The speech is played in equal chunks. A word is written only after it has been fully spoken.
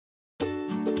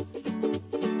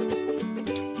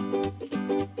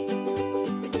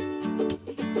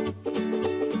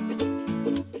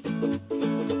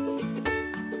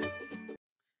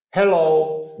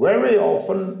Hello, very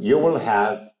often you will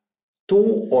have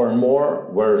two or more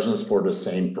versions for the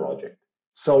same project.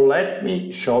 So let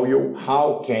me show you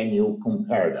how can you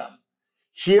compare them.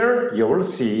 Here you will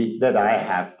see that I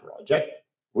have project,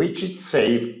 which is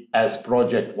saved as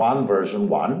project 1 version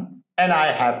 1, and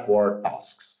I have four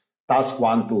tasks. Task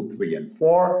 1, 2, 3, and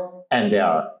 4, and they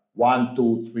are 1,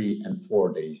 2, 3, and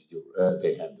 4 days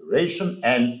they have duration.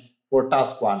 And for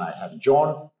task 1, I have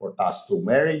John, for task 2,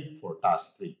 Mary, for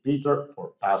task 3, Peter,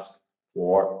 for task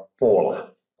 4,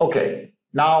 Paula. Okay,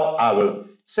 now I will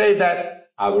save that,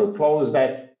 I will close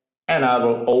that, and I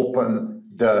will open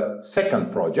the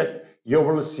second project. You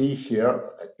will see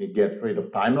here, let me get rid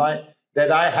of timeline, that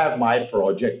I have my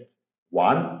project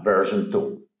 1 version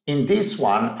 2. In this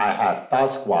one, I have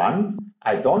task 1,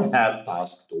 I don't have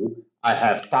task 2, I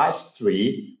have task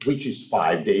 3, which is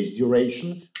 5 days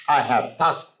duration, I have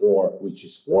task 4, which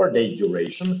is 4-day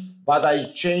duration, but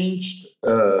I changed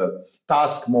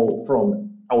task mode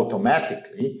from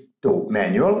automatically to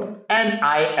manual, and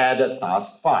I added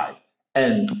task 5.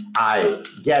 And I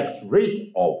get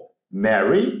rid of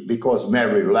Mary because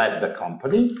Mary left the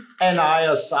company, and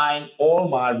I assign all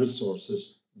my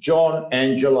resources, John,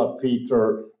 Angela,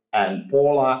 Peter, and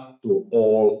Paula, to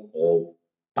all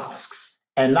of tasks.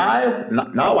 And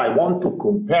now I want to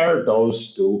compare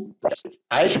those two projects.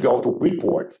 I should go to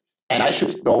report and I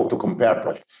should go to compare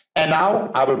project. And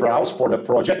now I will browse for the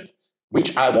project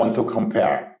which I want to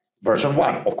compare. Version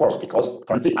 1, of course, because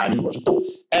currently I'm in version 2.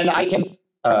 And I can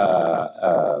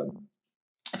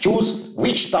choose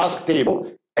which task table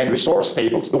and resource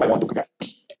tables do I want to compare.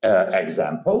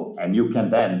 Example, and you can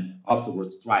then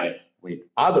afterwards try it with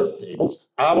other tables.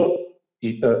 I will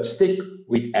stick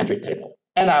with entry table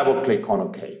and I will click on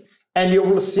OK. And you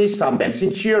will see some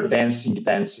dancing here, dancing,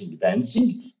 dancing,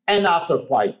 dancing. And after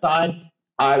quite time,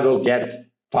 I will get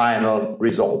final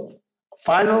result.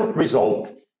 Final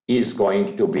result is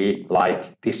going to be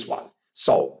like this one.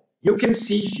 So you can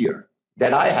see here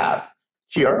that I have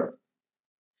here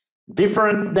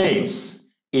different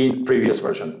names in previous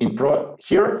version.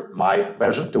 Here, my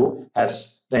version 2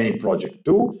 has name project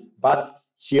 2, but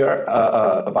here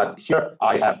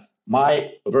I have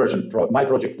my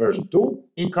project version 2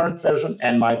 in current version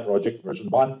and my project version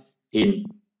 1 in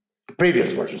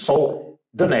previous version. So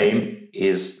the name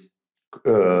is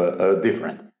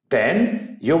different.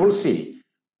 Then you will see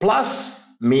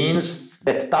plus means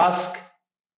that task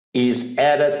is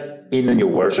added in a new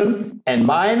version, and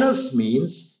minus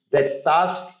means that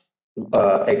task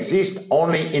exists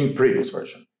only in previous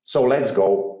version. So let's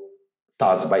go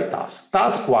task by task.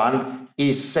 Task 1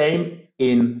 is same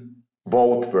in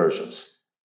both versions.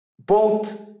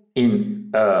 Both in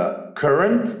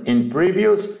current, in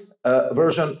previous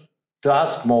version,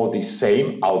 task mode is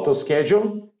same, auto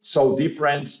schedule, so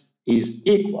difference is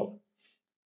equal.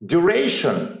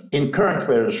 Duration in current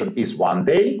version is 1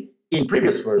 day, in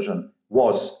previous version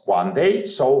was 1 day,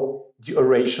 so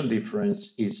duration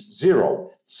difference is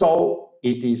 0. So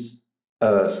it is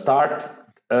start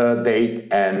date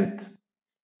and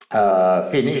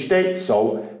finish date,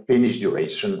 so finish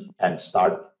duration and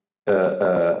start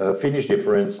finish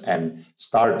difference and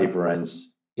start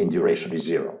difference in duration is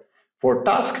 0. For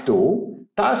task 2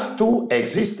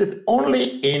 existed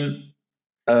only in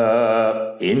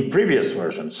previous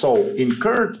version. So in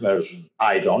current version,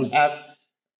 I don't have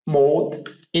mode.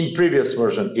 In previous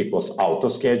version, it was auto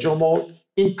schedule mode.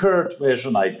 In current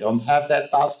version, I don't have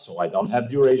that task, so I don't have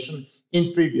duration.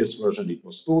 In previous version, it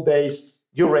was 2 days.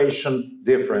 Duration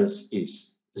difference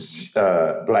is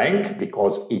blank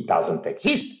because it doesn't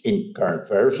exist in current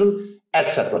version,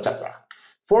 etc., etc.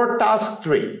 For task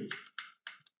 3,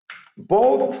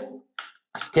 both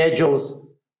schedules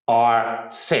are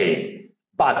same,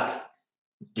 but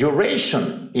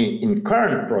duration in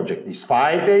current project is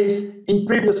 5 days, in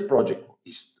previous project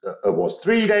was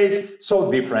 3 days, so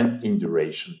different in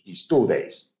duration is 2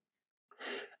 days.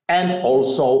 And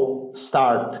also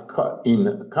start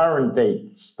in current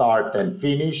date, start and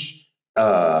finish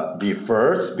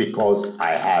differs because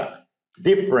I have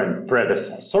different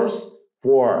predecessors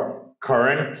for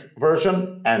current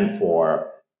version and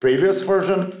for previous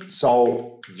version.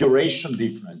 So duration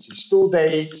difference is 2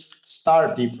 days,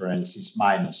 start difference is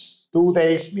minus 2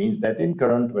 days, means that in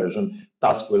current version,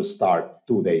 task will start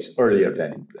 2 days earlier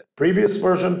than in the previous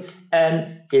version,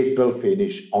 and it will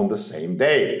finish on the same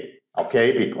day.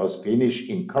 Okay, because finish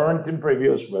in current and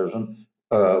previous version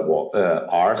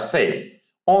are same.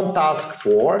 On task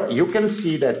 4, you can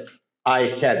see that I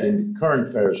have in current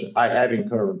version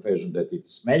that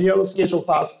it's manual schedule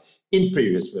task. In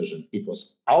previous version, it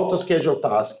was auto schedule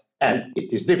task, and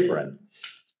it is different.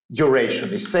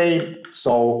 duration is same,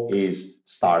 so is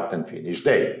start and finish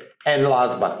date. And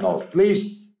last but not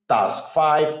least, task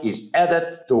 5 is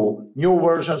added to new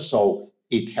version, so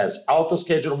it has auto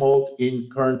schedule mode in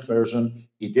current version.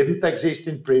 It didn't exist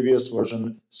in previous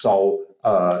version, so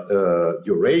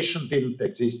duration didn't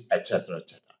exist, etc.,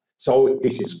 etc. So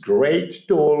this is great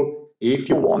tool if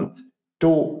you want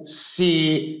to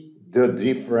see the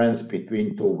difference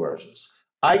between two versions.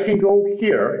 I can go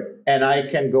here and I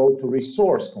can go to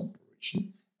resource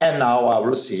comparison. And now I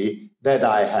will see that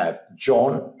I have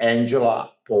John,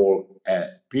 Angela, Paul, and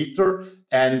Peter,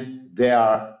 and they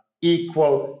are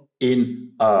equal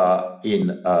in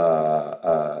the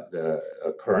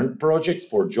current project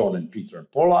for John and Peter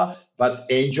and Paula, but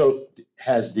Angel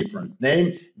has different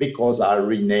name because I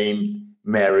renamed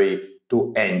Mary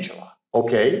to Angela.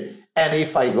 Okay, and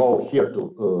if I go here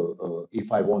to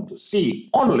if I want to see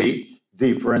only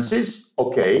differences,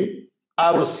 okay,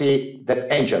 I will see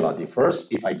that Angela differs.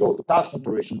 If I go to task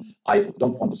comparison, I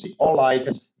don't want to see all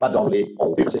items, but only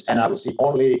all differences, and I will see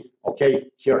only, okay,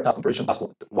 here task comparison, task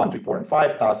 1, 3, 4, and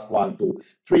 5, task 1, 2,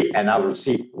 3, and I will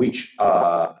see which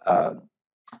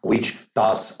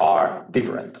tasks are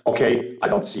different. Okay, I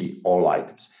don't see all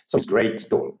items. So it's great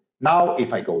tool. Now,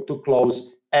 if I go to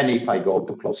close, and if I go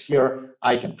to close here,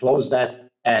 I can close that,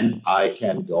 and I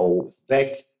can go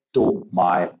back to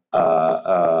my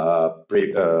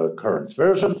current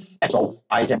version. And so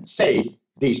I can save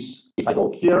this. If I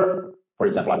go here, for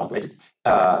example, I want to exit.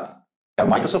 A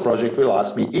Microsoft project will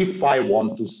ask me if I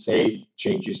want to save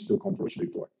changes to configuration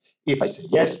report. If I say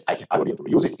yes, I will be able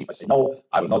to reuse it. If I say no,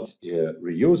 I will not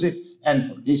reuse it. And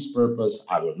for this purpose,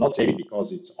 I will not save it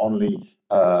because it's only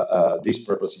this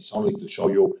purpose is only to show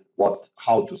you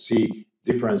how to see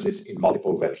differences in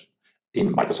multiple versions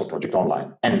in Microsoft Project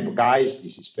Online. And guys,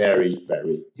 this is very,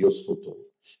 very useful tool.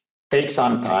 Take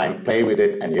some time, play with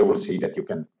it, and you will see that you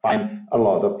can find a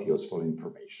lot of useful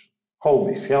information. Hope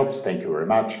this helps. Thank you very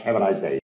much. Have a nice day.